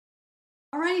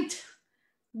All right,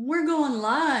 we're going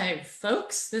live,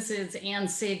 folks. This is Ann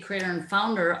Sieg, creator and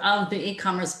founder of the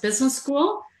e-commerce business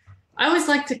school. I always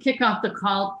like to kick off the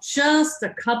call just a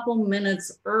couple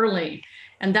minutes early,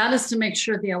 and that is to make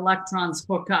sure the electrons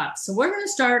hook up. So we're going to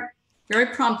start very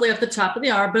promptly at the top of the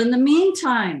hour, but in the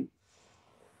meantime,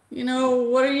 you know,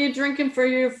 what are you drinking for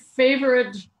your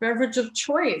favorite beverage of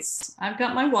choice? I've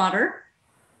got my water.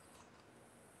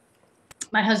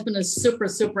 My husband is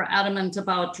super adamant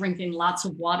about drinking lots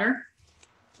of water.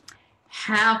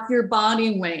 Half your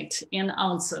body weight in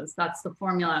ounces. That's the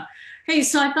formula. Hey,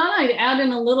 so I thought I'd add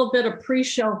in a little bit of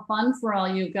pre-show fun for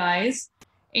all you guys.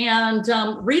 And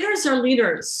readers are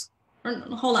leaders.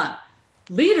 Hold on.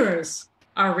 Leaders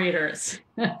are readers.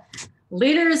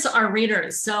 Leaders are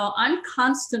readers. So I'm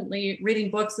constantly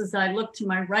reading books. As I look to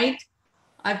my right,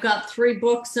 I've got 3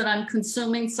 books that I'm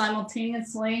consuming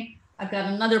simultaneously. I've got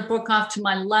another book off to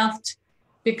my left,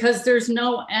 because there's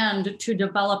no end to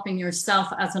developing yourself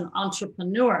as an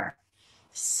entrepreneur.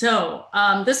 So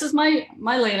this is my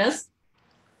latest.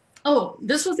 Oh,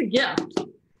 this was a gift.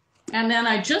 And then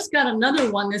I just got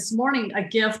another one this morning, a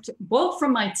gift, both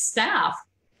from my staff.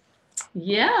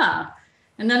 Yeah.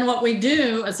 And then what we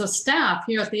do as a staff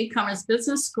here at the e-commerce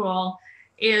business school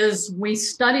is we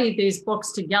study these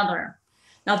books together.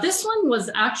 Now, this one was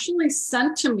actually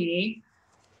sent to me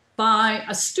by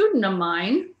a student of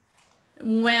mine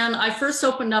when I first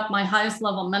opened up my highest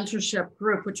level mentorship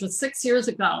group, which was 6 years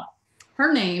ago.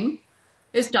 Her name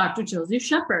is Dr. Josie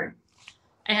Shepard.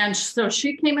 And so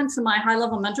she came into my high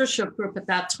level mentorship group at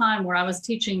that time, where I was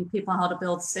teaching people how to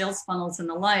build sales funnels and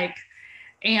the like.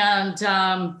 And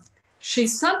she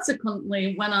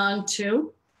subsequently went on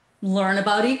to learn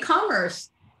about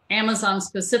e-commerce, Amazon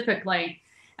specifically.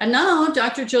 And now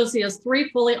Dr. Josie has 3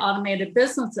 fully automated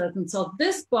businesses. And so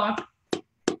this book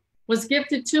was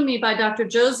gifted to me by Dr.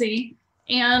 Josie,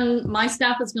 and my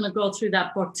staff is going to go through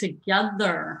that book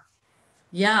together.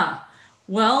 Yeah.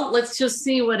 Well, let's just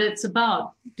see what it's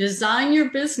about. Design your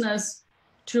business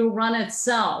to run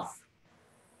itself.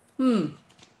 You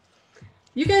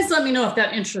guys let me know if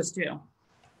that interests you.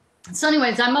 So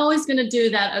anyways, I'm always going to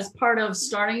do that as part of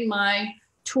starting my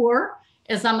tour.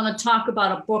 Is I'm going to talk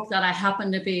about a book that I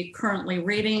happen to be currently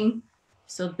reading.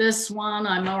 So this one,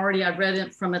 I read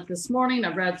it from it this morning.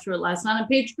 I read through it last night on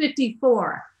page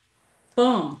 54.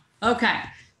 Boom. Okay.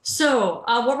 So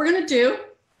what we're going to do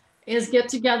is get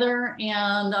together,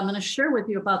 and I'm going to share with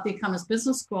you about the e-commerce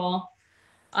business school,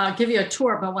 give you a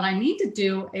tour. But what I need to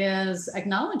do is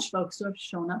acknowledge folks who have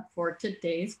shown up for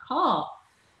today's call.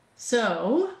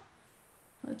 So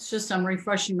I'm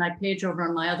refreshing my page over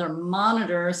on my other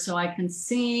monitor so I can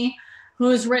see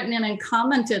who's written in and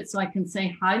commented, so I can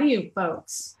say hi to you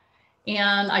folks.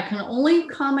 And I can only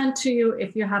comment to you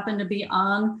if you happen to be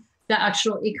on the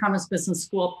actual e-commerce business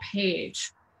school page.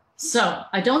 So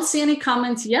I don't see any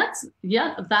comments yet.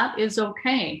 That is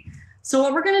okay. So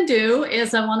what we're going to do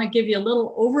is I want to give you a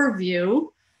little overview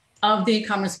of the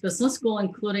e-commerce business school,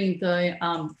 including the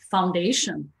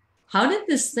foundation. How did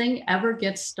this thing ever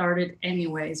get started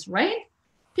anyways, right?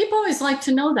 People always like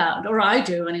to know that, or I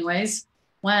do anyways.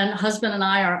 When husband and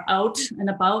I are out and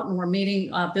about and we're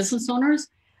meeting business owners,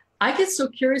 I get so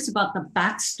curious about the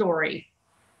backstory.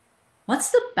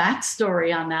 What's the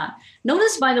backstory on that?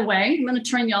 Notice, by the way, I'm going to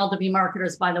train you all to be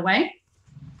marketers, by the way.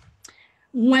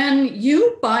 When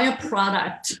you buy a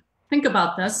product, think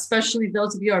about this, especially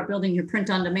those of you who are building your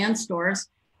print-on-demand stores,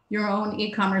 your own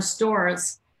e-commerce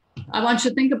stores. I want you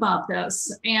to think about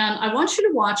this, and I want you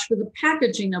to watch for the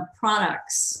packaging of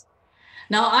products.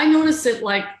 Now, I notice it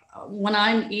like when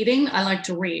I'm eating, I like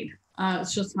to read.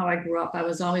 It's just how I grew up. I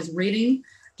was always reading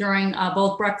during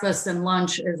both breakfast and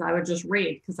lunch. As I would just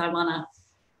read, because I don't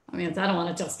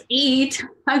want to just eat.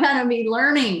 I got to be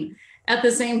learning at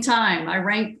the same time. I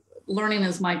rank learning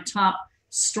as my top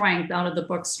strength out of the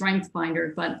book Strength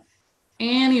Finder. But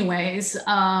anyways,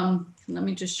 let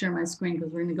me just share my screen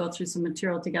because we're going to go through some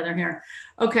material together here.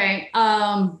 Okay.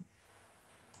 I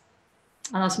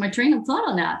lost my train of thought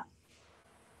on that.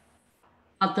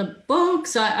 About the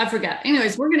books, I forget.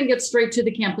 Anyways, we're going to get straight to the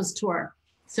campus tour.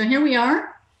 So here we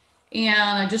are.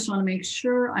 And I just want to make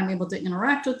sure I'm able to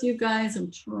interact with you guys. I'm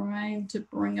trying to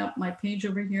bring up my page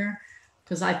over here,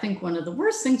 because I think one of the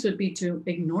worst things would be to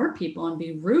ignore people and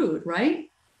be rude,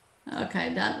 right?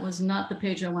 Okay, that was not the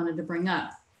page I wanted to bring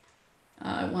up.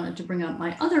 I wanted to bring up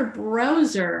my other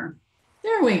browser.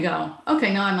 There we go.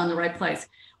 Okay, now I'm on the right place.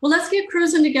 Well, let's get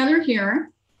cruising together here.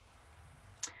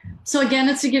 So again,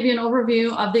 it's to give you an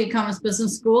overview of the e-commerce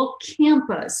business school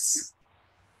campus,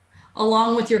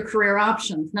 along with your career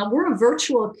options. Now, we're a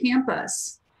virtual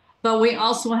campus, but we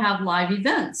also have live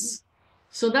events.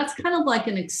 So that's kind of like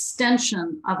an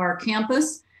extension of our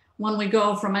campus when we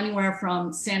go from anywhere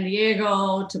from San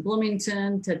Diego to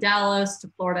Bloomington to Dallas to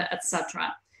Florida,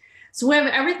 etc. So we have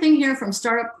everything here from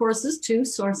startup courses to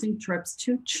sourcing trips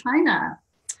to China.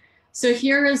 So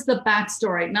here is the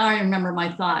backstory. Now I remember my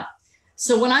thought.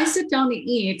 So when I sit down to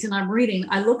eat and I'm reading,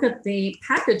 I look at the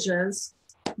packages,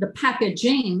 the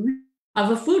packaging of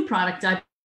a food product. I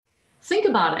think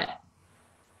about it.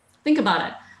 Think about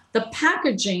it. The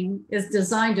packaging is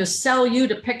designed to sell you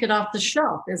to pick it off the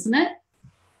shelf, isn't it?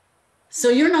 So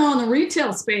you're now in the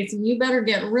retail space and you better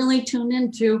get really tuned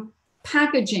into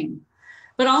packaging.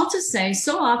 But all to say,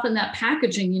 so often that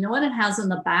packaging, you know what it has in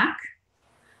the back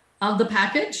of the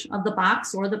package, of the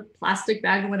box or the plastic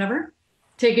bag or whatever?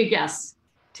 Take a guess.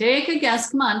 Take a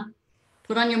guess. Come on.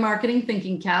 Put on your marketing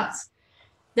thinking caps.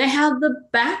 They have the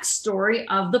backstory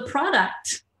of the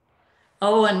product.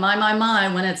 Oh, and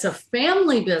my, when it's a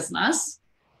family business,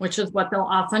 which is what they'll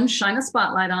often shine a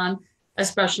spotlight on,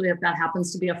 especially if that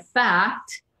happens to be a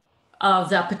fact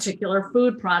of that particular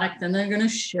food product, then they're going to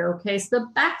showcase the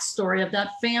backstory of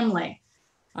that family.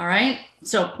 All right.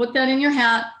 So put that in your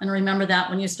hat and remember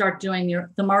that when you start doing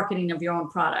the marketing of your own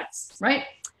products, right?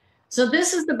 So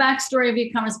this is the backstory of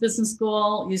e-commerce business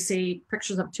school. You see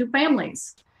pictures of two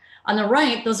families. On the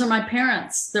right, those are my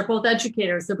parents. They're both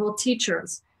educators. They're both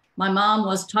teachers. My mom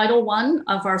was Title I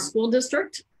of our school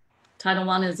district. Title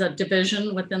I is a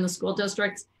division within the school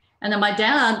district. And then my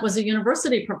dad was a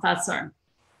university professor.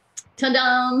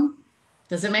 Ta-da!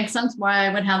 Does it make sense why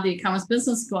I would have the e-commerce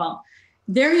business school?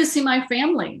 There you see my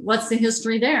family. What's the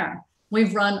history there?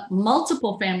 We've run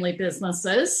multiple family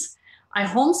businesses. I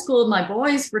homeschooled my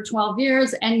boys for 12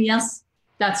 years. And yes,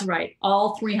 that's right.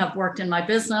 All three have worked in my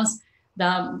business.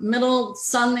 The middle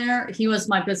son there, he was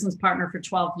my business partner for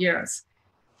 12 years.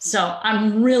 So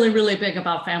I'm really, really big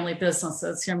about family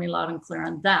businesses. Hear me loud and clear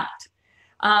on that.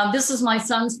 This is my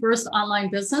son's first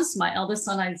online business, my eldest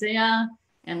son, Isaiah.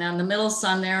 And then the middle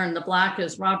son there in the black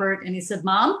is Robert. And he said,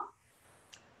 Mom,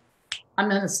 I'm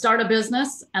going to start a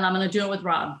business and I'm going to do it with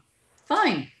Rob.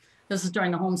 Fine. This is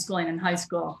during the homeschooling in high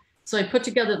school. So I put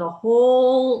together the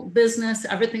whole business,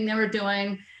 everything they were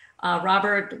doing.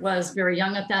 Robert was very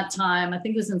young at that time. I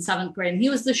think he was in 7th grade. And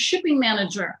he was the shipping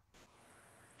manager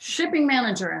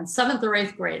in 7th or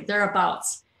 8th grade,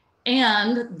 thereabouts.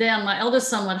 And then my eldest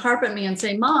son would harp at me and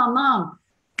say, Mom,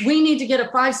 we need to get a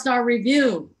 5-star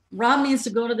review. Rob needs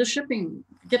to go to the shipping,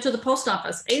 get to the post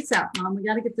office ASAP, Mom. We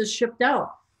got to get this shipped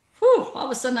out. Whew, all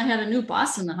of a sudden I had a new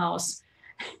boss in the house.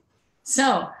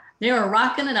 So they were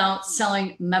rocking it out,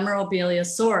 selling memorabilia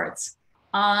swords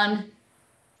on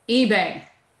eBay.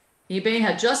 eBay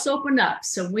had just opened up,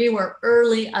 so we were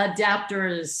early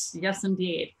adapters. Yes,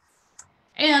 indeed.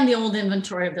 And the old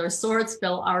inventory of their swords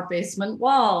fill our basement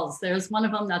walls. There's one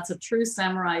of them that's a true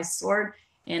samurai sword,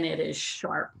 and it is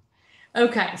sharp.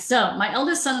 Okay, so my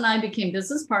eldest son and I became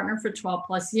business partner for 12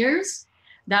 plus years.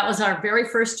 That was our very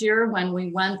first year when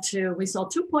we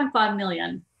sold 2.5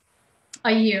 million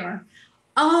a year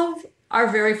of our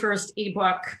very first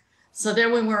ebook. So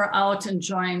there we were out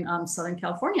enjoying Southern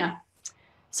California.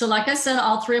 So like I said,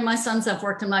 all three of my sons have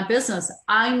worked in my business.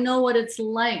 I know what it's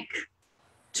like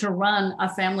to run a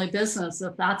family business.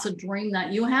 If that's a dream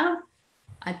that you have,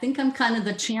 I think I'm kind of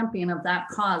the champion of that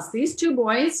cause. These two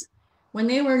boys, when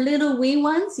they were little wee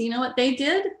ones, you know what they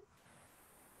did?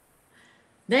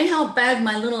 They helped bag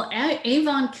my little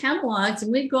Avon catalogs,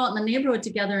 and we'd go out in the neighborhood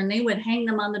together and they would hang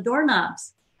them on the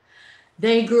doorknobs.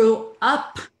 They grew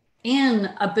up in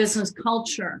a business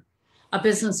culture, a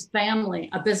business family,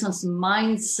 a business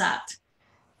mindset,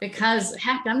 because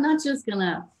heck, I'm not just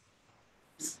gonna,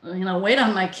 wait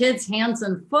on my kids' hands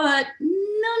and foot.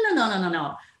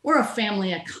 No. We're a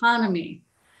family economy.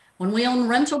 When we own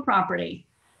rental property,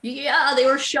 yeah, they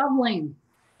were shoveling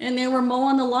and they were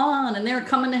mowing the lawn and they were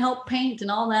coming to help paint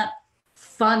and all that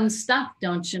fun stuff,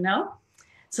 don't you know?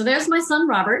 So there's my son,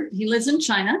 Robert. He lives in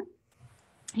China.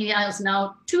 He has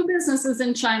now 2 businesses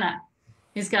in China.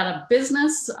 He's got a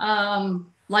business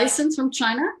license from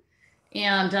China,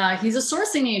 and he's a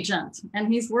sourcing agent.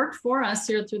 And he's worked for us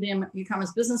here through the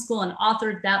e-commerce business school and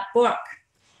authored that book.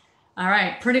 All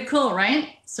right, pretty cool,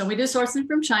 right? So we do sourcing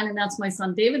from China, and that's my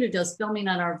son, David, who does filming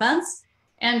at our events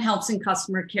and helps in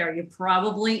customer care. You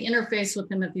probably interface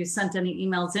with him if you sent any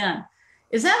emails in.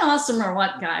 Is that awesome or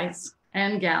what, guys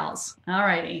and gals? All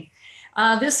righty.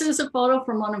 This is a photo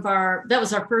from that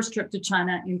was our first trip to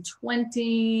China in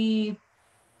 2015,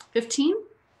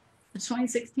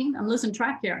 2016. I'm losing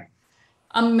track here.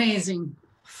 Amazing,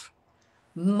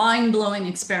 mind-blowing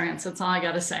experience. That's all I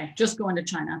got to say. Just going to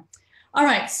China. All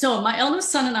right, so my eldest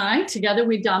son and I, together,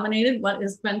 we dominated what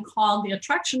has been called the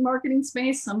attraction marketing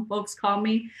space. Some folks call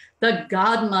me the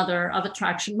godmother of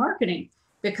attraction marketing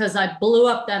because I blew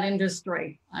up that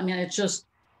industry. I mean,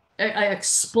 I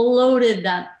exploded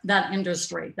that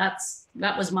industry. That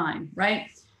was mine, right?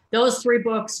 Those 3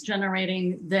 books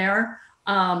generating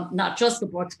not just the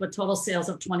books, but total sales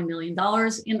of $20 million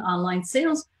in online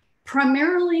sales,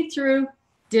 primarily through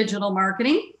digital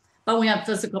marketing, but we have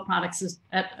physical products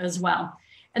as well.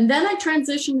 And then I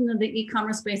transitioned into the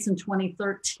e-commerce space in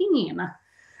 2013.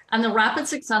 And the rapid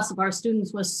success of our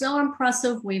students was so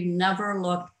impressive, we've never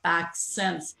looked back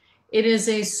since. It is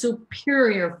a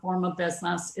superior form of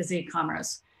business, is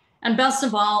e-commerce. And best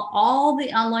of all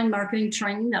the online marketing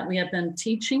training that we have been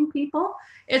teaching people,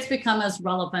 it's become as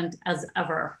relevant as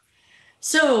ever.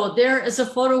 So there is a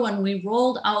photo when we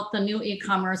rolled out the new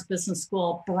e-commerce business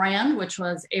school brand, which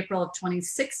was April of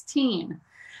 2016.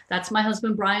 That's my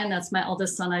husband, Brian. That's my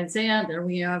eldest son, Isaiah. There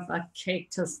we have a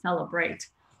cake to celebrate.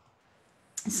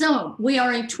 So we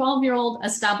are a 12-year-old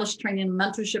established training and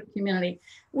mentorship community.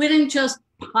 We didn't just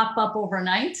pop up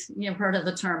overnight. You've heard of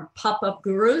the term pop-up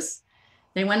gurus.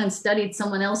 They went and studied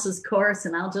someone else's course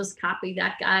and I'll just copy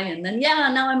that guy. And then,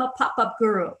 yeah, now I'm a pop-up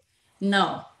guru.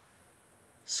 No.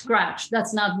 Scratch.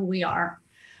 That's not who we are.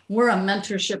 We're a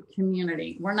mentorship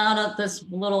community. We're not this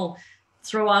little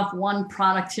throw off one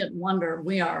product hit wonder.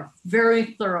 We are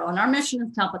very thorough. And our mission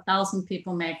is to help 1,000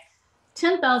 people make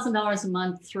 $10,000 a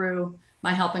month through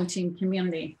my helping team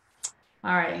community.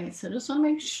 All right. So just want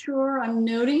to make sure I'm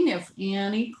noting if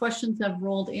any questions have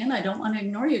rolled in. I don't want to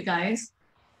ignore you guys.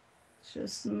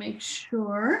 Just make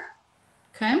sure.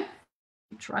 Okay.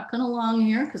 Trucking along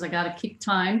here because I got to keep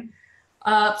time.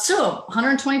 So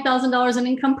 $120,000 in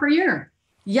income per year.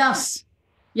 Yes.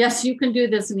 Yes, you can do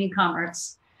this in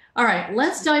e-commerce. All right,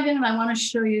 let's dive in. And I want to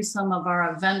show you some of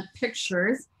our event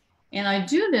pictures. And I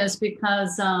do this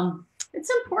because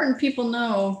it's important people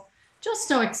know just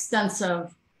how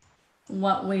extensive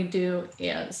what we do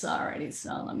is. All righty,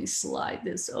 so let me slide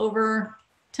this over.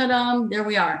 Ta-da, there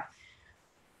we are.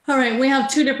 All right, we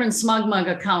have 2 different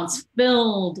SmugMug accounts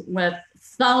filled with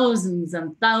thousands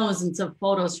and thousands of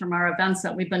photos from our events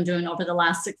that we've been doing over the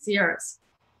last 6 years.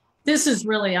 This is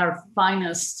really our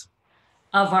finest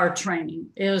of our training,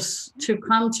 is to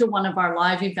come to one of our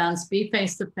live events, be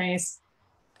face-to-face.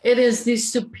 It is the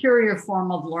superior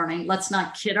form of learning. Let's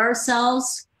not kid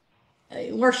ourselves.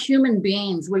 We're human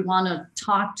beings. We want to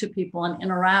talk to people and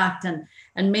interact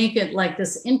and make it like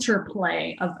this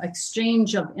interplay of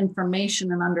exchange of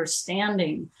information and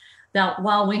understanding that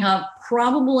while we have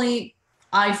probably,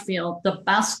 I feel, the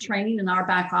best training in our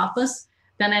back office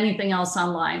than anything else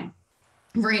online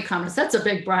for e-commerce. That's a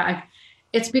big brag.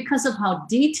 It's because of how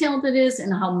detailed it is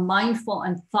and how mindful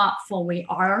and thoughtful we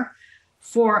are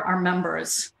for our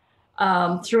members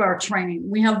through our training.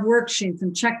 We have worksheets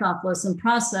and checkoff lists and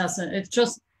process. And it's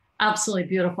just absolutely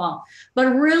beautiful, but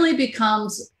it really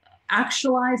becomes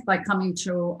actualized by coming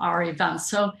to our events.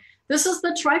 So this is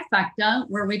the Trifecta,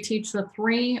 where we teach the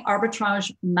 3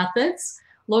 arbitrage methods: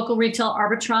 local retail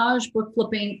arbitrage, book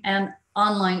flipping, and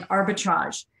online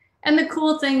arbitrage. And the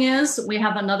cool thing is we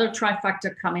have another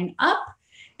Trifecta coming up,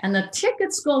 and the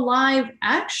tickets go live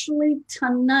actually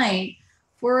tonight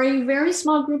for a very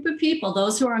small group of people.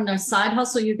 Those who are in their side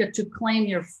hustle, you get to claim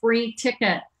your free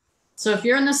ticket. So if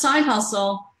you're in the side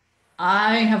hustle,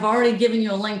 I have already given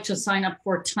you a link to sign up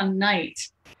for tonight.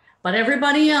 But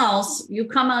everybody else, you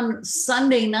come on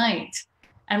Sunday night,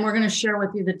 and we're going to share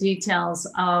with you the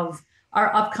details of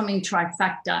our upcoming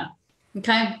Trifecta.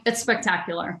 Okay, it's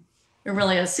spectacular. It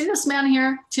really is. See this man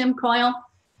here, Tim Coyle?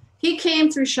 He came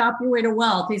through Shop Your Way to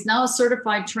Wealth. He's now a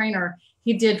certified trainer.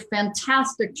 He did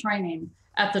fantastic training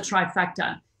at the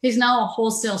Trifecta. He's now a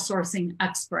wholesale sourcing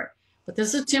expert. But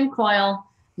this is Tim Coyle,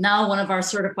 now one of our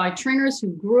certified trainers who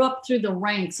grew up through the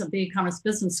ranks of the e-commerce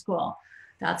business school.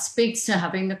 That speaks to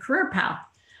having the career path.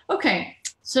 Okay,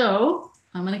 so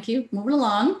I'm going to keep moving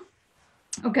along.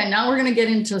 Okay, now we're going to get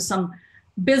into some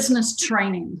business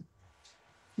training.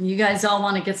 You guys all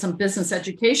want to get some business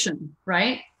education,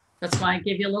 right? That's why I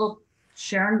gave you a little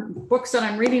sharing books that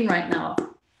I'm reading right now.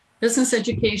 Business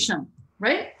education,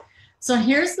 right? So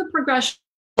here's the progression.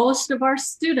 Most of our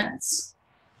students,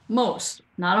 most,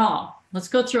 not all. Let's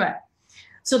go through it.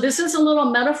 So this is a little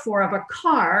metaphor of a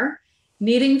car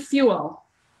needing fuel.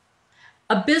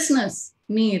 A business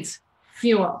needs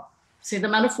fuel. See the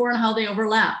metaphor and how they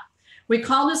overlap. We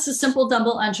call this a simple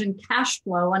double engine cash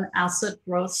flow and asset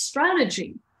growth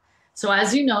strategy. So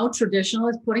as you know, traditional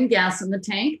is putting gas in the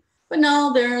tank, but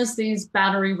now there's these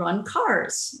battery run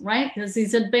cars, right? There's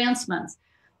these advancements.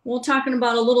 We're talking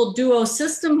about a little duo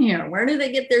system here. Where do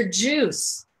they get their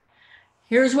juice?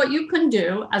 Here's what you can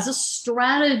do as a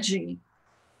strategy.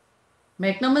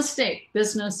 Make no mistake,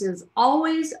 business is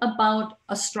always about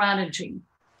a strategy.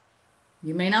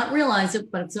 You may not realize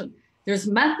it, but there's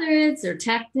methods, there are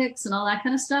tactics and all that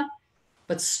kind of stuff.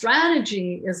 But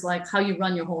strategy is like how you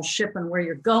run your whole ship and where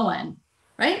you're going,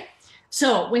 right?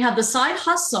 So we have the side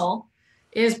hustle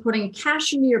is putting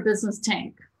cash into your business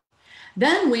tank.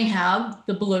 Then we have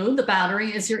the blue, the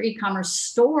battery is your e-commerce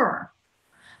store,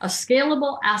 a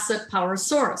scalable asset power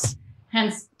source.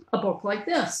 Hence a book like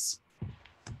this,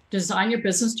 Design Your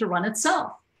Business to Run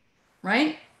Itself,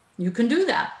 right? You can do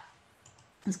that.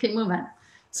 Let's keep moving.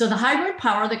 So the hybrid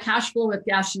power, the cash flow with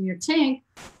gas in your tank,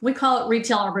 we call it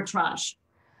retail arbitrage.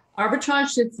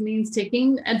 Arbitrage just means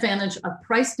taking advantage of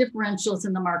price differentials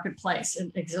in the marketplace.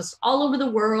 It exists all over the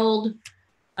world.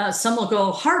 Some will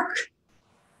go, hark,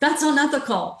 that's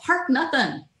unethical. Hark,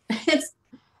 nothing.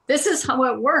 This is how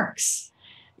it works.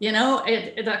 You know,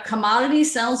 the commodity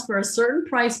sells for a certain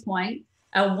price point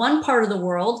at one part of the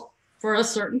world for a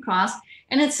certain cost,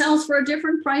 and it sells for a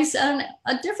different price at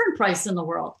a different price in the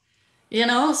world. You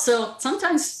know, so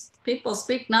sometimes people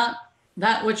speak not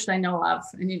that which they know of,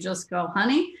 and you just go,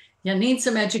 honey, you need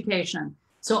some education.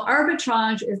 So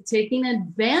arbitrage is taking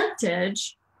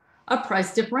advantage of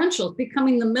price differentials,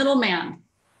 becoming the middleman.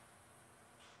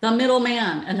 The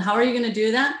middleman. And how are you going to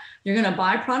do that? You're going to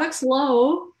buy products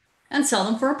low and sell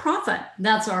them for a profit.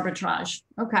 That's arbitrage.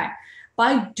 Okay.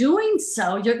 By doing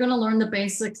so, you're going to learn the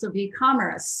basics of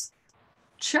e-commerce.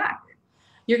 Check.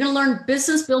 You're going to learn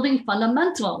business building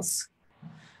fundamentals.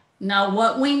 Now,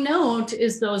 what we note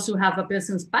is those who have a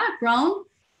business background,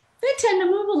 they tend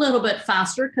to move a little bit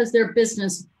faster because they're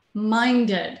business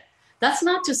minded. That's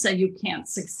not to say you can't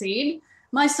succeed.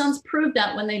 My sons proved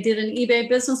that when they did an eBay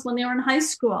business when they were in high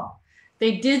school.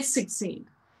 They did succeed.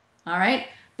 All right.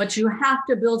 But you have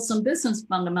to build some business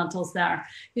fundamentals there.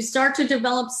 You start to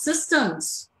develop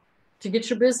systems to get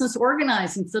your business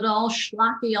organized instead of all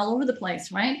schlocky all over the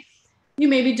place, right? You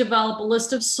maybe develop a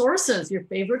list of sources, your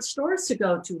favorite stores to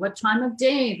go to, what time of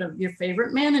day, your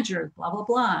favorite managers, blah, blah,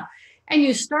 blah. And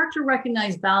you start to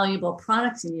recognize valuable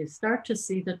products and you start to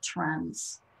see the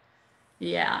trends.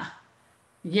 Yeah.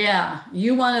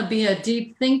 You want to be a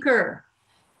deep thinker,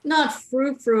 not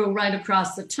frou-frou right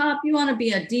across the top. You want to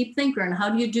be a deep thinker. And how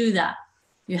do you do that?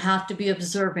 You have to be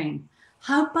observing.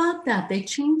 How about that? They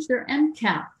changed their end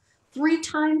cap 3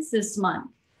 times this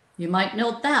month. You might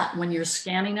note that when you're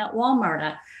scanning at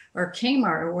Walmart or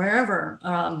Kmart or wherever,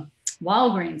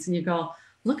 Walgreens, and you go,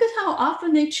 look at how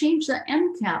often they change the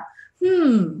end cap.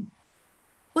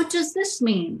 What does this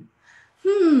mean?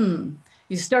 You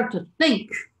start to think.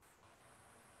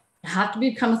 You have to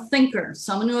become a thinker,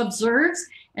 someone who observes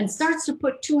and starts to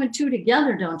put 2 and 2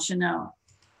 together, don't you know?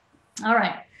 All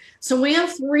right. So we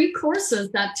have 3 courses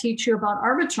that teach you about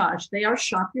arbitrage. They are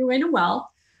Shop Your Way to Wealth,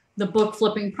 the Book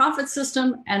Flipping Profit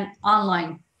System, and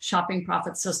Online Shopping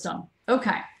Profit System.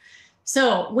 Okay.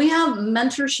 So we have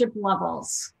mentorship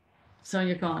levels. So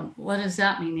you're going, what does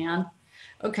that mean, Ann?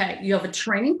 Okay. You have a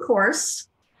training course,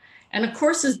 and a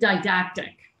course is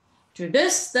didactic. Do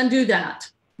this, then do that.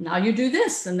 Now you do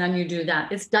this, and then you do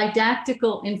that. It's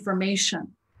didactical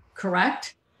information,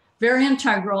 correct? Very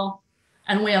integral,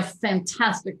 and we have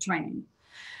fantastic training.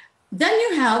 Then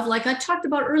you have, like I talked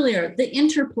about earlier, the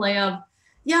interplay of,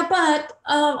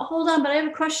 hold on, but I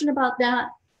have a question about that,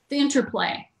 the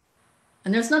interplay.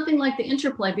 And there's nothing like the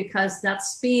interplay because that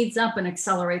speeds up and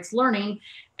accelerates learning,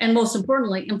 and most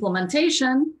importantly,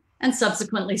 implementation and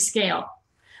subsequently scale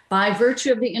by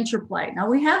virtue of the interplay. Now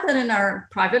we have that in our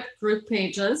private group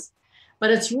pages, but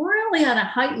it's really at a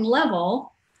heightened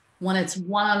level when it's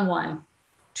one-on-one.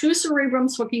 2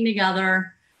 cerebrums hooking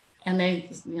together, and they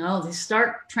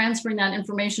start transferring that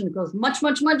information. It goes much,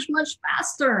 much, much, much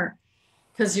faster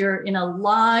because you're in a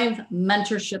live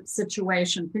mentorship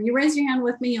situation. Can you raise your hand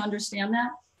with me? You understand that?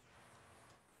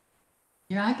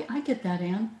 Yeah, I get that,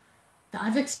 Ann.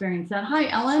 I've experienced that. Hi,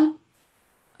 Ellen.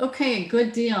 Okay,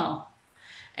 good deal.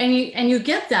 And you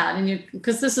get that,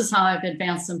 because this is how I've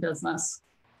advanced in business.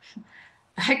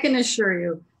 I can assure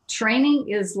you, training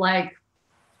is like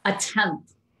a 1/10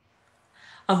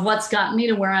 of what's gotten me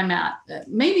to where I'm at,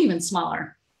 maybe even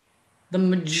smaller. The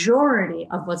majority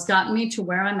of what's gotten me to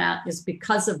where I'm at is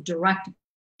because of direct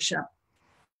mentorship.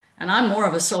 And I'm more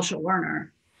of a social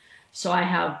learner. So I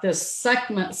have this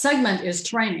segment is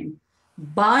training.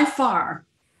 By far,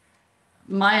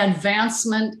 my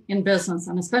advancement in business,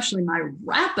 and especially my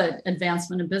rapid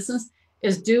advancement in business,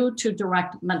 is due to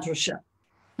direct mentorship.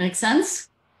 Make sense?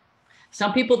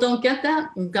 Some people don't get that.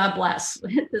 God bless.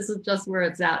 This is just where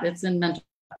it's at. It's in mentorship.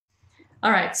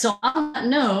 All right. So on that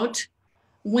note,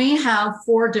 we have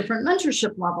 4 different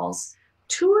mentorship levels.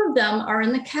 Two of them are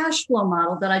in the cash flow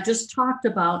model that I just talked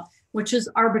about, which is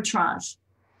arbitrage.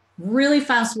 Really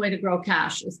fast way to grow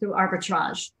cash is through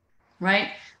arbitrage,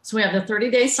 right? So we have the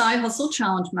 30-day side hustle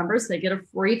challenge members. They get a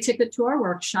free ticket to our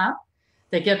workshop.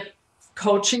 They get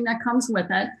coaching that comes with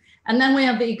it. And then we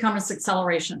have the e-commerce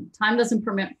acceleration. Time doesn't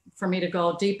permit for me to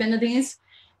go deep into these.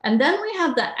 And then we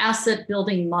have the asset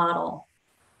building model.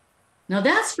 Now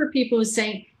that's for people who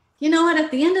say, you know what,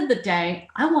 at the end of the day,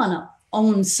 I want to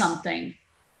own something.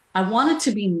 I want it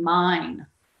to be mine.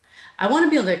 I want to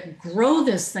be able to grow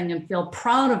this thing and feel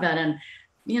proud of it. And,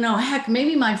 you know, heck,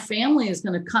 maybe my family is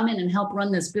going to come in and help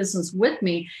run this business with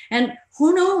me. And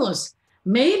who knows,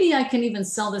 maybe I can even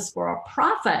sell this for a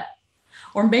profit.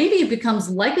 Or maybe it becomes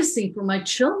legacy for my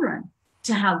children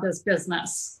to have this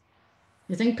business.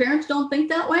 You think parents don't think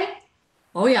that way?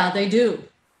 Oh yeah, they do.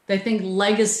 They think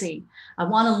legacy. I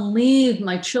want to leave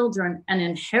my children an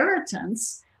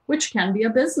inheritance, which can be a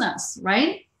business,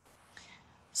 right?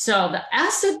 So the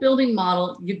asset building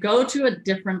model, you go to a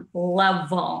different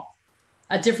level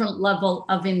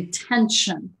of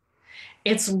intention.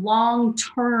 It's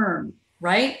long-term,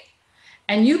 right?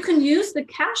 And you can use the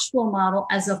cash flow model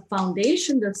as a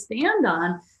foundation to stand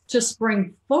on to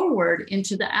spring forward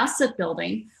into the asset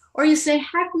building. Or you say,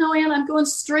 heck no, Ann, I'm going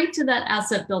straight to that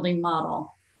asset building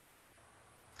model.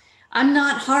 I'm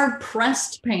not hard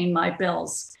pressed paying my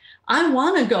bills. I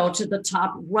want to go to the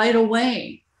top right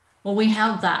away. Well, we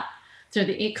have that through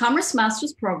the e-commerce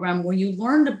masters program where you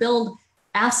learn to build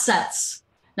assets.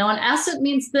 Now, an asset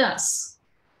means this: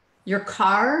 your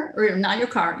car, or not your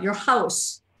car, your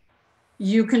house.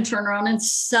 You can turn around and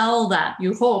sell that.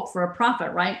 You hope for a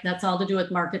profit, right? That's all to do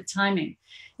with market timing.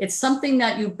 It's something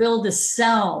that you build to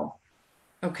sell,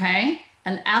 okay?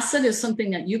 An asset is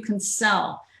something that you can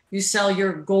sell. You sell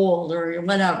your gold or your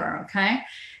whatever, okay?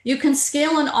 You can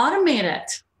scale and automate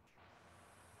it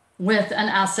with an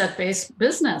asset-based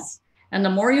business. And the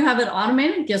more you have it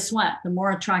automated, guess what? The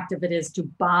more attractive it is to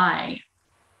buy.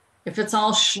 If it's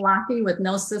all schlocky with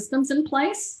no systems in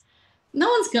place, no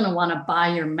one's going to want to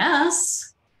buy your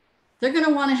mess. They're going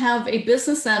to want to have a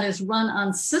business that is run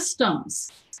on systems,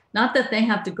 not that they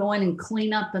have to go in and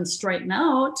clean up and straighten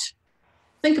out.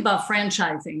 Think about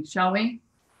franchising, shall we?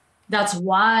 That's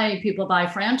why people buy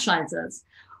franchises.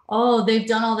 Oh, they've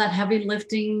done all that heavy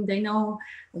lifting. They know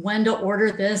when to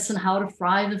order this and how to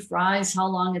fry the fries, how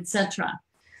long, etc.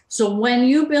 So when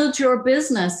you build your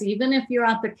business, even if you're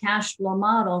at the cash flow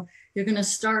model, you're going to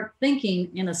start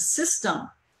thinking in a system.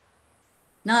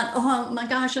 Not, oh my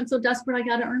gosh, I'm so desperate, I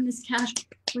got to earn this cash.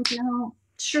 Like, you know,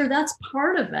 sure, that's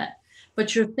part of it.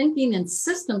 But you're thinking in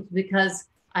systems because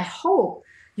I hope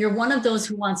you're one of those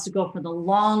who wants to go for the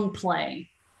long play.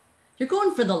 You're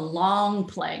going for the long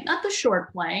play, not the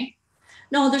short play.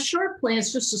 No, the short play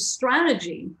is just a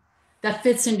strategy that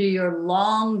fits into your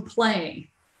long play.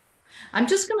 I'm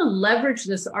just going to leverage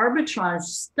this arbitrage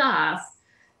stuff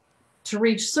to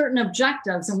reach certain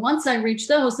objectives. And once I reach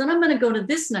those, then I'm going to go to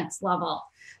this next level.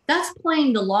 That's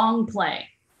playing the long play.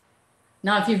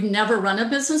 Now, if you've never run a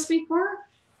business before,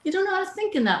 you don't know how to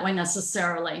think in that way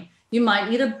necessarily. You might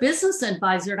need a business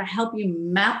advisor to help you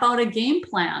map out a game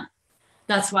plan.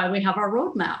 That's why we have our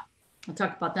roadmap. I'll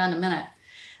talk about that in a minute.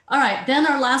 All right, then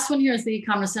our last one here is the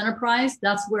e-commerce enterprise.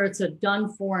 That's where it's a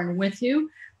done for and with you,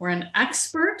 where an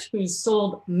expert who's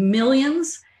sold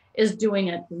millions is doing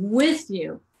it with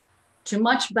you to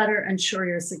much better ensure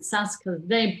your success because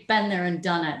they've been there and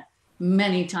done it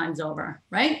many times over,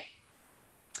 right?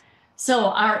 So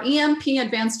our EMP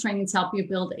advanced trainings help you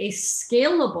build a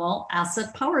scalable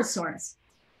asset power source.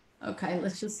 Okay,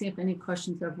 let's just see if any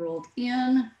questions have rolled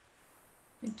in.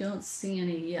 I don't see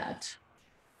any yet.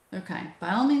 Okay,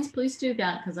 by all means, please do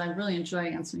that because I really enjoy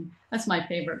answering. That's my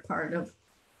favorite part of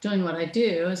doing what I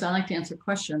do is I like to answer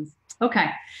questions.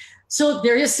 Okay, so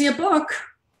there you see a book.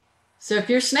 So if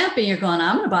you're snappy, you're going,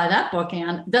 I'm going to buy that book,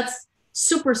 Ann. That's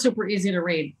super, super easy to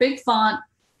read. Big font,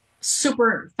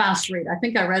 super fast read. I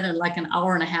think I read it in like an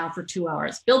hour and a half or 2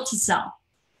 hours. Built to sell.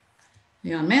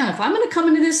 You're going, man, if I'm going to come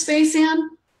into this space, Ann,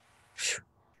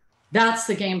 that's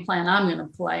the game plan I'm going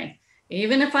to play.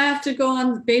 Even if I have to go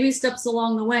on baby steps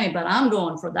along the way, but I'm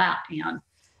going for that, Ann.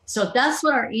 So that's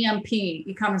what our EMP,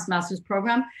 e-commerce masters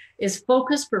program, is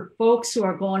focused for folks who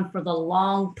are going for the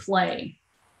long play.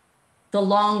 The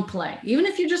long play. Even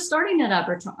if you're just starting at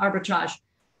arbitrage,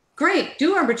 great,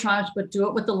 do arbitrage, but do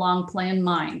it with the long play in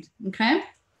mind, okay?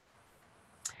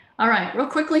 All right, real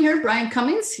quickly here, Brian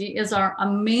Cummings. He is our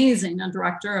amazing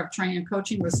director of training and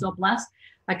coaching. We're so blessed.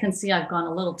 I can see I've gone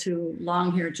a little too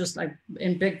long here, just like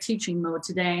in big teaching mode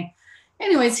today.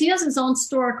 Anyways, he has his own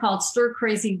store called Stir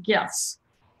Crazy Gifts.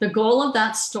 The goal of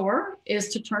that store is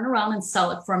to turn around and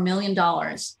sell it for $1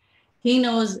 million. He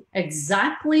knows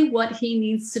exactly what he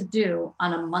needs to do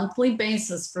on a monthly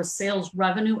basis for sales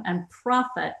revenue and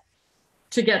profit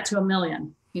to get to $1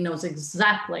 million. He knows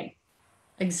exactly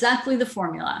the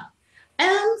formula.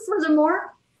 And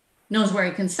furthermore, knows where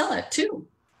he can sell it too.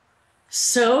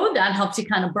 So that helps you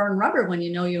kind of burn rubber when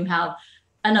you know you have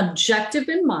an objective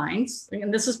in mind.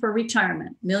 And this is for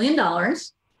retirement, $1 million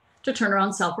to turn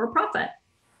around, sell for a profit.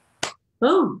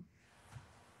 Boom.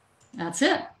 That's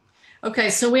it.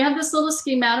 Okay, so we have this little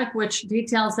schematic which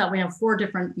details that we have 4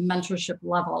 different mentorship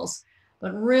levels.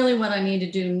 But really what I need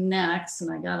to do next,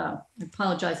 and I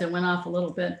apologize, I went off a little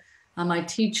bit on my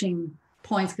teaching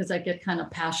points because I get kind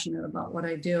of passionate about what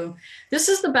I do. This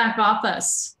is the back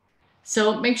office.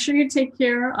 So make sure you take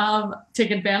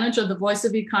advantage of the voice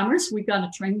of e-commerce. We got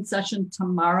a training session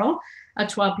tomorrow at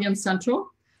 12 p.m. Central.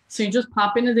 So you just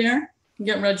pop into there and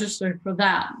get registered for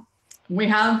that. We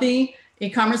have the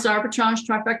e-commerce arbitrage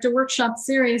trifecta workshop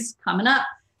series coming up.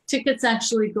 Tickets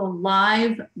actually go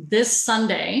live this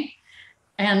Sunday.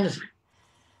 And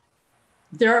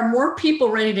there are more people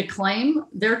ready to claim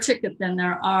their ticket than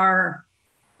there are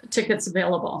tickets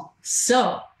available.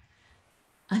 So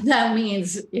that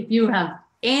means if you have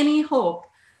any hope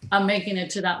of making it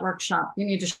to that workshop, you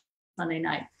need to show up Sunday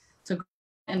night. So go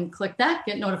and click that,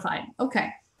 get notified.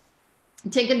 Okay.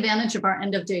 Take advantage of our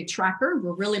end of day tracker.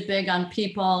 We're really big on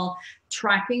people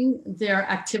tracking their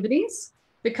activities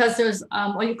because there's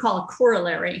what you call a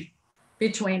corollary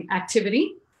between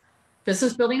activity,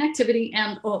 business building activity,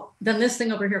 and then this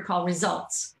thing over here called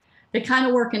results. They kind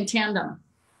of work in tandem,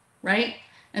 right?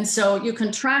 And so you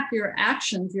can track your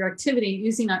actions, your activity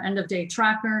using our end of day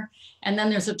tracker. And then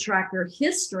there's a tracker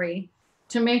history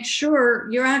to make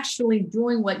sure you're actually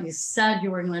doing what you said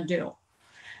you were going to do.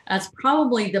 That's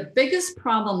probably the biggest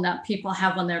problem that people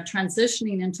have when they're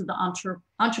transitioning into the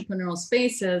entrepreneurial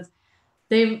spaces.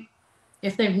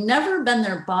 If they've never been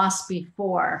their boss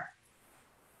before,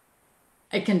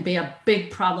 it can be a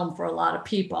big problem for a lot of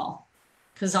people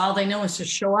because all they know is to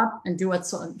show up and do what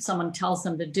someone tells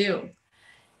them to do.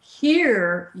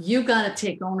 Here, you got to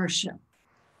take ownership.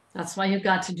 That's why you've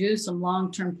got to do some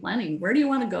long-term planning. Where do you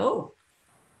want to go?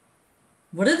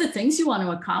 What are the things you want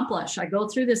to accomplish? I go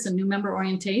through this in new member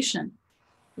orientation.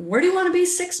 Where do you want to be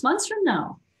 6 months from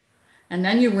now? And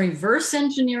then you reverse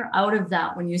engineer out of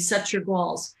that when you set your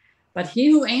goals. But he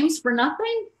who aims for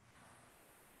nothing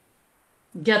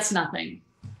gets nothing,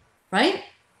 right?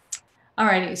 All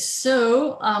righty,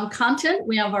 so content,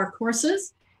 we have our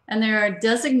courses, and they are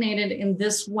designated in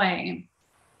this way.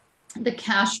 The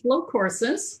cash flow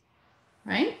courses,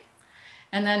 right?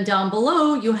 And then down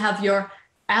below, you have your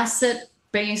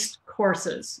asset-based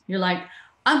courses. You're like,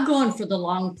 I'm going for the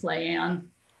long play, Ann.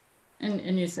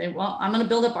 And you say, well, I'm going to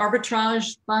build up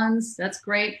arbitrage funds. That's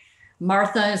great.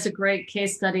 Martha is a great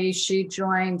case study. She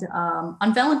joined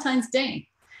on Valentine's Day,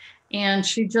 and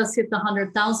she just hit the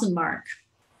 100,000 mark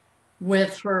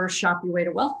with her Shop Your Way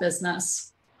to Wealth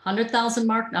business. 100,000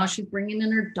 mark. Now she's bringing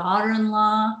in her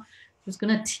daughter-in-law. She's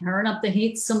going to turn up the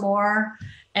heat some more.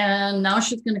 And now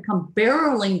she's going to come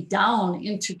barreling down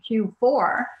into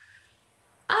Q4.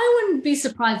 I wouldn't be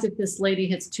surprised if this lady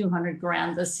hits 200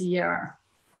 grand this year,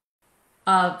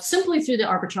 simply through the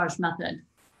arbitrage method,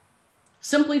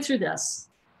 simply through this,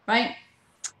 right?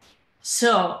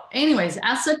 So anyways,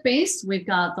 asset-based, we've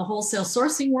got the wholesale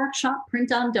sourcing workshop,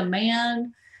 print on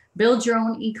demand, build your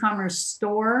own e-commerce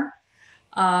store.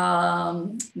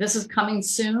 This is coming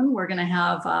soon. We're going to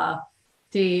have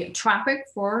the traffic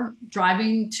for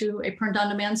driving to a print on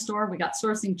demand store. We got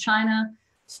sourcing China,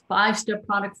 5-step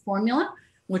product formula,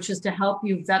 which is to help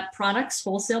you vet products,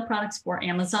 wholesale products for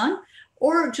Amazon,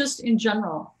 or just in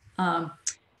general. And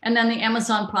then the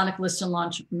Amazon product list and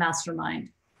launch mastermind.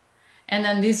 And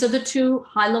then these are the 2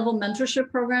 high-level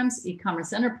mentorship programs,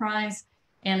 e-commerce enterprise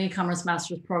and e-commerce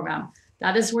masters program.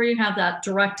 That is where you have that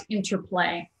direct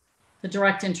interplay, the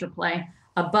direct interplay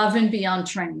above and beyond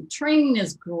training. Training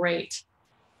is great.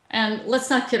 And let's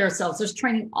not kid ourselves. There's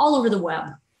training all over the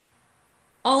web,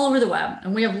 all over the web.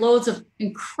 And we have loads of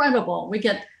incredible, we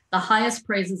get the highest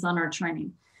praises on our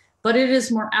training, but it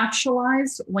is more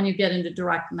actualized when you get into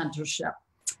direct mentorship.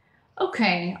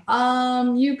 Okay,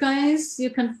 you guys,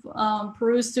 you can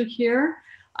peruse through here.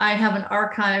 I have an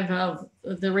archive of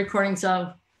the recordings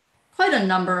of quite a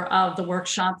number of the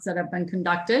workshops that have been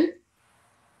conducted.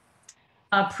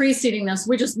 Preceding this,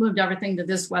 we just moved everything to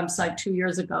this website 2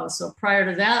 years ago. So prior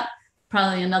to that,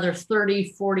 probably another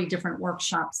 30, 40 different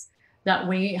workshops that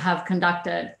we have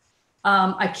conducted.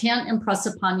 I can't impress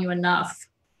upon you enough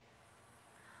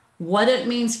what it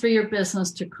means for your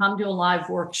business to come to a live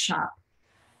workshop.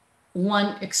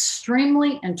 one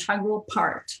extremely integral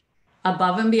part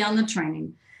above and beyond the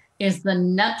training is the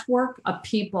network of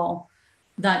people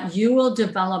that you will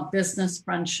develop business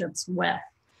friendships with.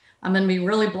 I'm going to be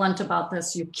really blunt about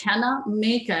this. You cannot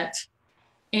make it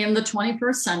in the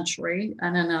 21st century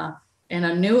and in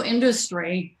a new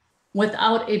industry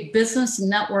without a business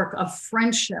network of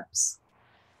friendships.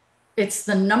 It's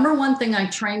the number one thing I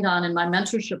trained on in my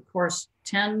mentorship course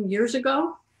 10 years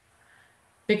ago,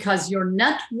 because your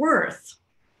net worth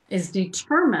is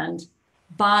determined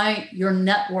by your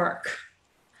network.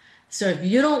 So if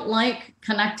you don't like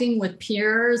connecting with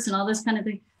peers and all this kind of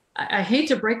thing, I hate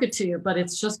to break it to you, but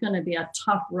it's just going to be a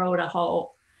tough road to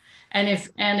hoe. And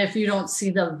if you don't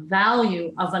see the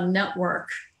value of a network,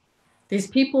 these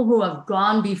people who have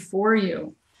gone before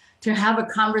you, to have a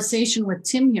conversation with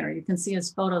Tim here, you can see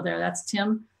his photo there. That's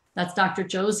Tim. That's Dr.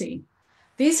 Josie.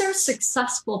 These are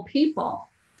successful people.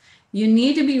 You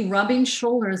need to be rubbing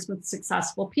shoulders with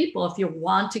successful people if you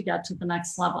want to get to the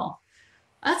next level.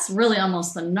 That's really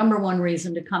almost the number one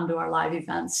reason to come to our live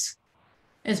events,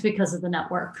 is because of the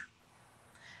network.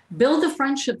 Build the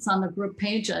friendships on the group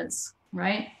pages,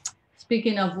 right?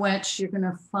 Speaking of which, you're going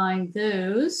to find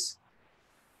those.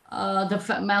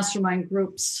 The mastermind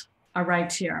groups are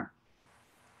right here.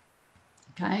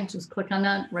 Okay, just click on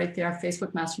that right there,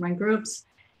 Facebook mastermind groups.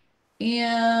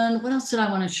 And what else did I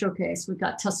want to showcase? We've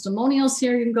got testimonials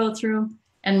here you can go through,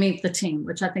 and meet the team,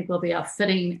 which I think will be a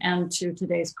fitting end to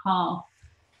today's call.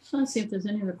 So let's see if there's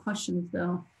any other questions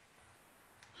though.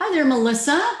 Hi there,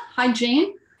 Melissa. Hi,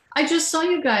 Jane. I just saw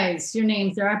you guys, your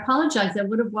names there. I apologize. I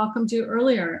would have welcomed you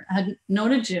earlier. I had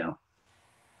noted you.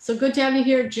 So good to have you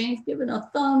here. Jane's giving a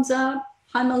thumbs up.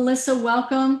 Hi, Melissa.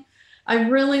 Welcome. I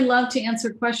really love to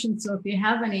answer questions. So if you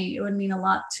have any, it would mean a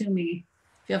lot to me.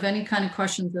 If you have any kind of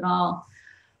questions at all.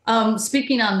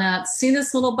 Speaking on that, see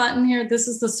this little button here? This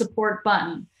is the support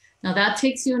button. Now that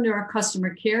takes you into our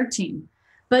customer care team.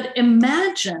 But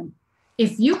imagine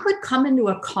if you could come into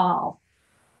a call,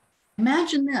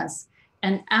 imagine this,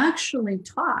 and actually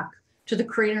talk to the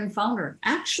creator and founder,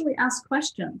 actually ask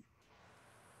questions.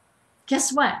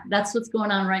 Guess what? That's what's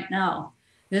going on right now.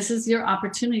 This is your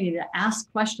opportunity to ask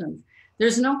questions.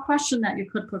 There's no question that you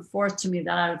could put forth to me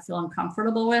that I would feel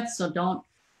uncomfortable with, so don't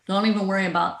even worry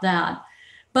about that.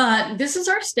 But this is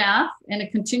our staff, and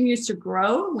it continues to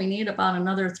grow. We need about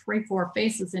another 3-4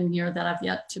 faces in here that have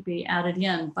yet to be added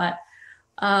in. But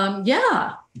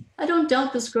yeah, I don't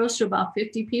doubt this grows to about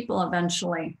 50 people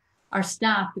eventually, our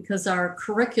staff, because our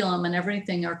curriculum and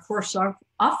everything, our course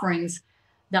offerings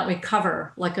that we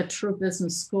cover like a true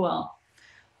business school.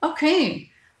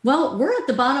 Okay, well, we're at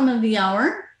the bottom of the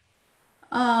hour.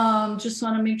 Just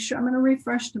want to make sure, I'm going to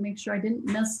refresh to make sure I didn't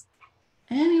miss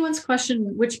anyone's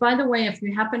question, which, by the way, if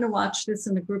you happen to watch this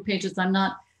in the group pages, I'm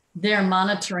not there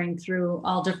monitoring through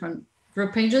all different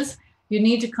group pages. You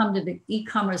need to come to the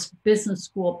e-commerce business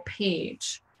school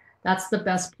page. That's the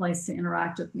best place to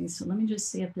interact with me. So let me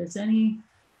just see if there's any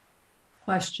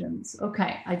questions.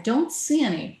 Okay, I don't see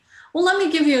any. Well, let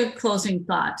me give you a closing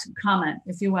thought, comment,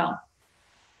 if you will.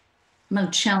 I'm going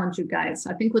to challenge you guys.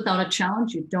 I think without a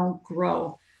challenge, you don't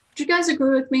grow. Would you guys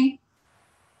agree with me?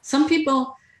 Some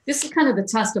people, this is kind of the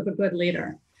test of a good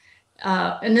leader.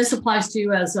 And this applies to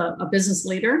you as a business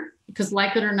leader, because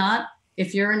like it or not,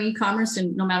 if you're in e-commerce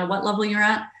and no matter what level you're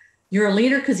at, you're a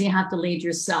leader because you have to lead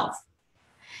yourself.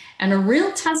 And a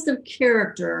real test of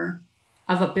character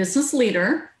of a business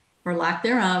leader, or lack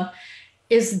thereof,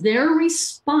 is their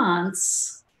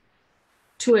response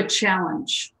to a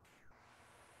challenge.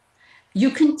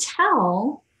 You can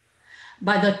tell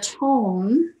by the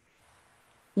tone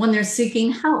when they're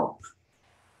seeking help.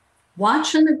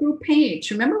 Watch on the group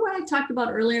page. Remember what I talked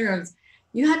about earlier?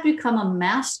 You have to become a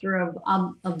master of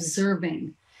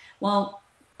observing. Well,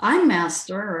 I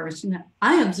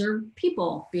observe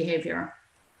people behavior.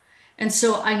 And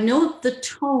so I note the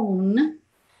tone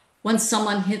when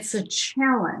someone hits a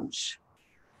challenge.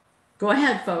 Go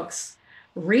ahead, folks.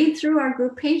 Read through our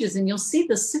group pages and you'll see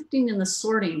the sifting and the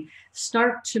sorting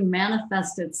start to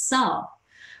manifest itself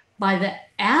by the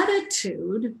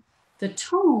attitude, the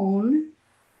tone,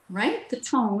 right? The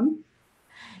tone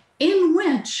in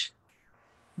which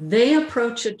they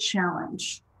approach a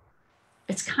challenge.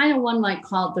 It's kind of one might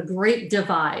call it the great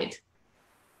divide.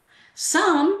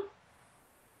 Some,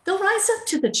 they'll rise up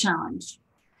to the challenge.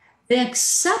 They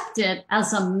accept it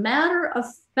as a matter of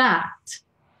fact.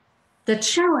 The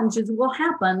challenges will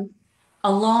happen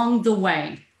along the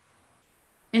way.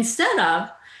 Instead of,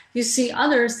 you see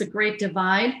others, the great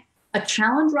divide, a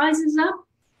challenge rises up,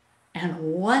 and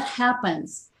what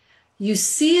happens? You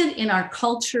see it in our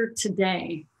culture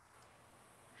today.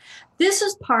 This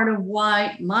is part of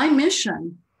why my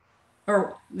mission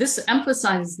or this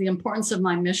emphasizes the importance of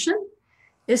my mission,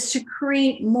 is to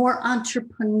create more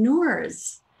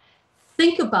entrepreneurs.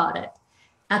 Think about it.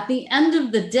 At the end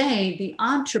of the day, the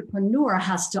entrepreneur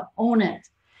has to own it.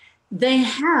 They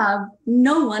have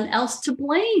no one else to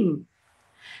blame,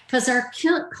 because our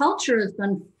culture has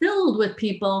been filled with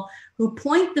people who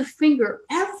point the finger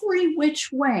every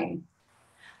which way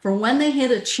for when they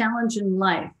hit a challenge in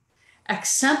life,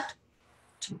 except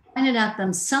to point it at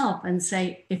themselves and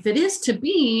say, if it is to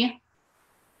be,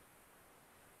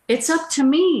 it's up to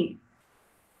me.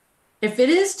 If it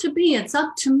is to be, it's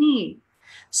up to me.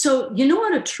 So you know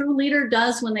what a true leader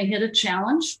does when they hit a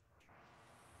challenge?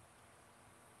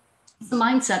 It's a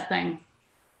mindset thing.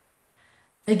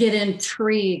 They get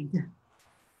intrigued. And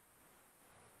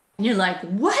you're like,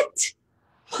 what?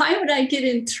 Why would I get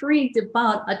intrigued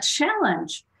about a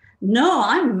challenge? No,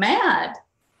 I'm mad.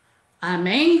 I'm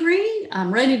angry.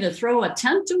 I'm ready to throw a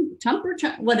temper,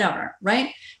 whatever,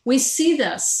 right? We see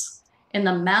this in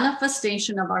the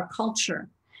manifestation of our culture.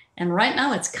 And right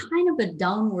now it's kind of a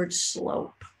downward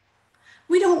slope.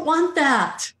 We don't want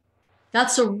that.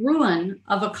 That's a ruin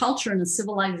of a culture and a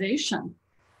civilization.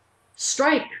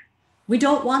 Strike. We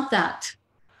don't want that.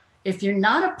 If you're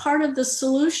not a part of the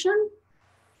solution,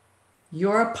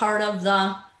 you're a part of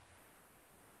the,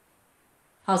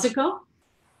 how's it go?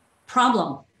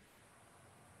 Problem.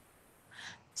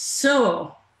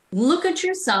 So look at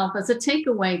yourself as a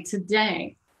takeaway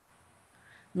today.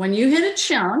 When you hit a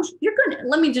challenge,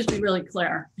 let me just be really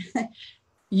clear.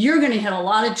 You're going to hit a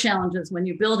lot of challenges when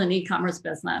you build an e-commerce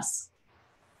business.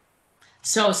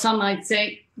 So some might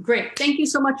say, great, thank you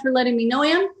so much for letting me know,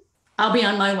 Ann. I'll be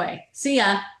on my way. See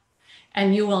ya.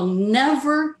 And you will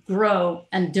never grow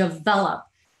and develop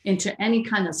into any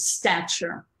kind of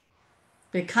stature,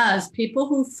 because people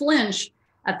who flinch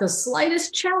at the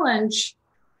slightest challenge,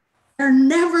 they're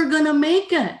never going to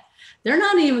make it. They're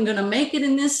not even going to make it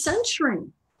in this century,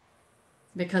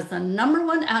 because the number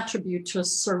one attribute to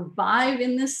survive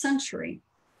in this century,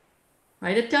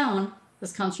 write it down,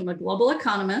 this comes from a global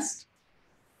economist,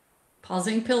 Paul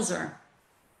Pilzer,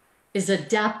 is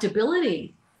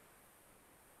adaptability.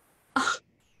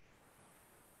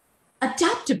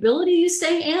 Adaptability, you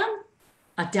say, Ann?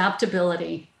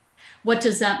 Adaptability. What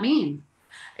does that mean?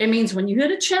 It means when you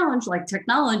hit a challenge like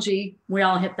technology, we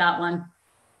all hit that one.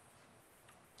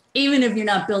 Even if you're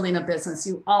not building a business,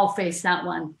 you all face that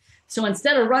one. So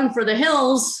instead of run for the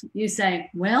hills, you say,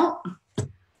 well,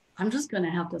 I'm just going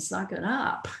to have to suck it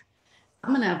up.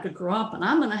 I'm going to have to grow up, and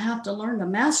I'm going to have to learn to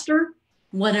master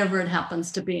whatever it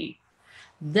happens to be.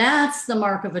 That's the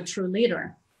mark of a true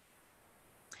leader.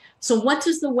 So what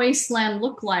does the wasteland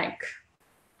look like?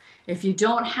 If you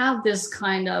don't have this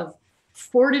kind of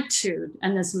fortitude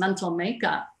and this mental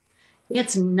makeup,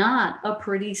 it's not a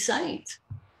pretty sight.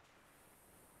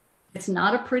 It's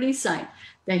not a pretty sight.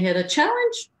 They hit a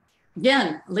challenge.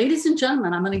 Again, ladies and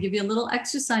gentlemen, I'm going to give you a little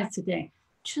exercise today.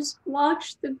 Just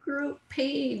watch the group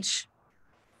page.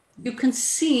 You can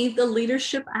see the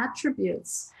leadership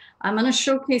attributes. I'm going to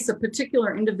showcase a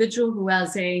particular individual who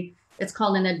has it's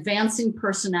called an advancing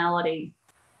personality.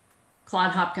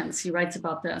 Claude Hopkins, he writes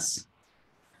about this.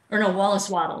 Or no, Wallace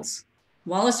Wattles.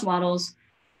 Wallace Wattles,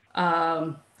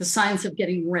 The Science of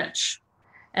Getting Rich.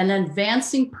 An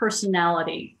advancing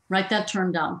personality. Write that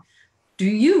term down. Do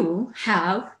you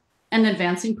have an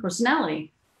advancing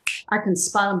personality? I can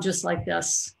spot them just like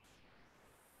this.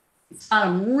 Spot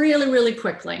them really, really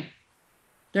quickly.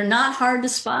 They're not hard to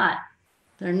spot.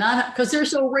 They're not, because they're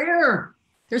so rare.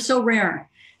 They're so rare.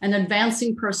 An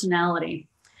advancing personality.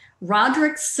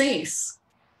 Roderick Sayce,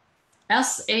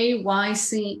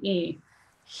 S-A-Y-C-E,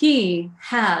 he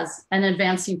has an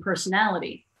advancing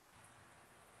personality.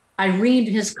 I read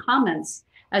his comments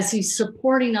as he's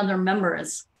supporting other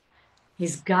members.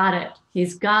 He's got it.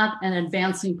 He's got an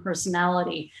advancing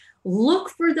personality. Look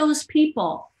for those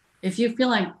people. If you feel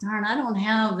like, darn, I don't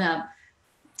have that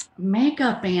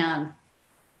makeup, Ann,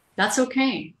 that's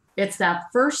okay. It's that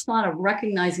first thought of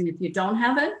recognizing if you don't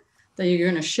have it, that you're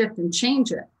going to shift and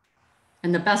change it.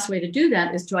 And the best way to do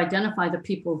that is to identify the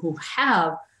people who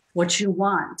have what you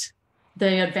want,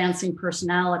 the advancing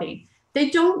personality. They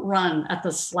don't run at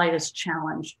the slightest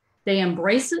challenge. They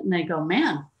embrace it and they go,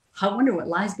 man, I wonder what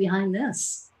lies behind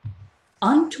this.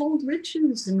 Untold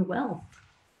riches and wealth.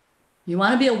 You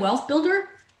want to be a wealth builder?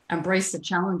 Embrace the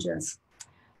challenges.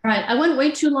 All right, I went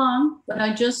way too long, but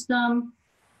I just,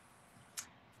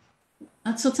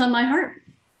 that's what's on my heart.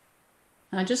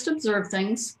 I just observe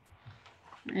things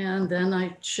and then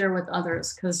I share with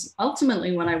others, because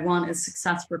ultimately what I want is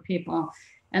success for people.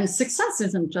 And success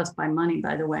isn't just by money,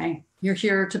 by the way. You're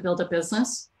here to build a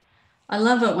business. I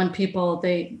love it when people,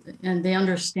 they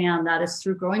understand that it's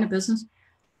through growing a business.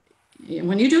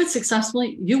 When you do it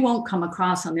successfully, you won't come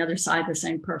across on the other side the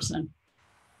same person.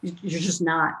 You're just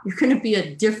not. You're going to be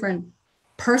a different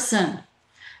person.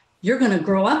 You're going to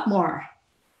grow up more.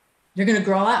 You're going to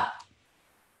grow up.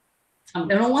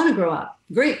 They don't want to grow up.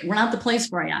 Great. We're not the place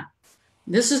for you.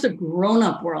 This is the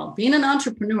grown-up world. Being an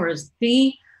entrepreneur is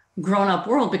the grown-up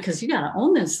world because you got to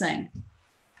own this thing.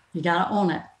 You got to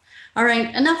own it. All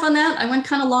right. Enough on that. I went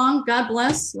kind of long. God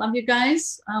bless. Love you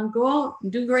guys. Go out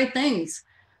and do great things.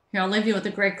 Here, I'll leave you with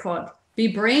a great quote. Be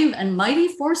brave and mighty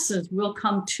forces will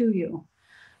come to you.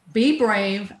 Be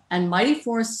brave and mighty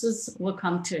forces will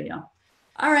come to you.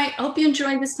 All right. Hope you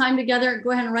enjoyed this time together.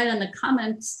 Go ahead and write in the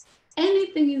comments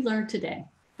anything you learned today.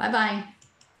 Bye-bye.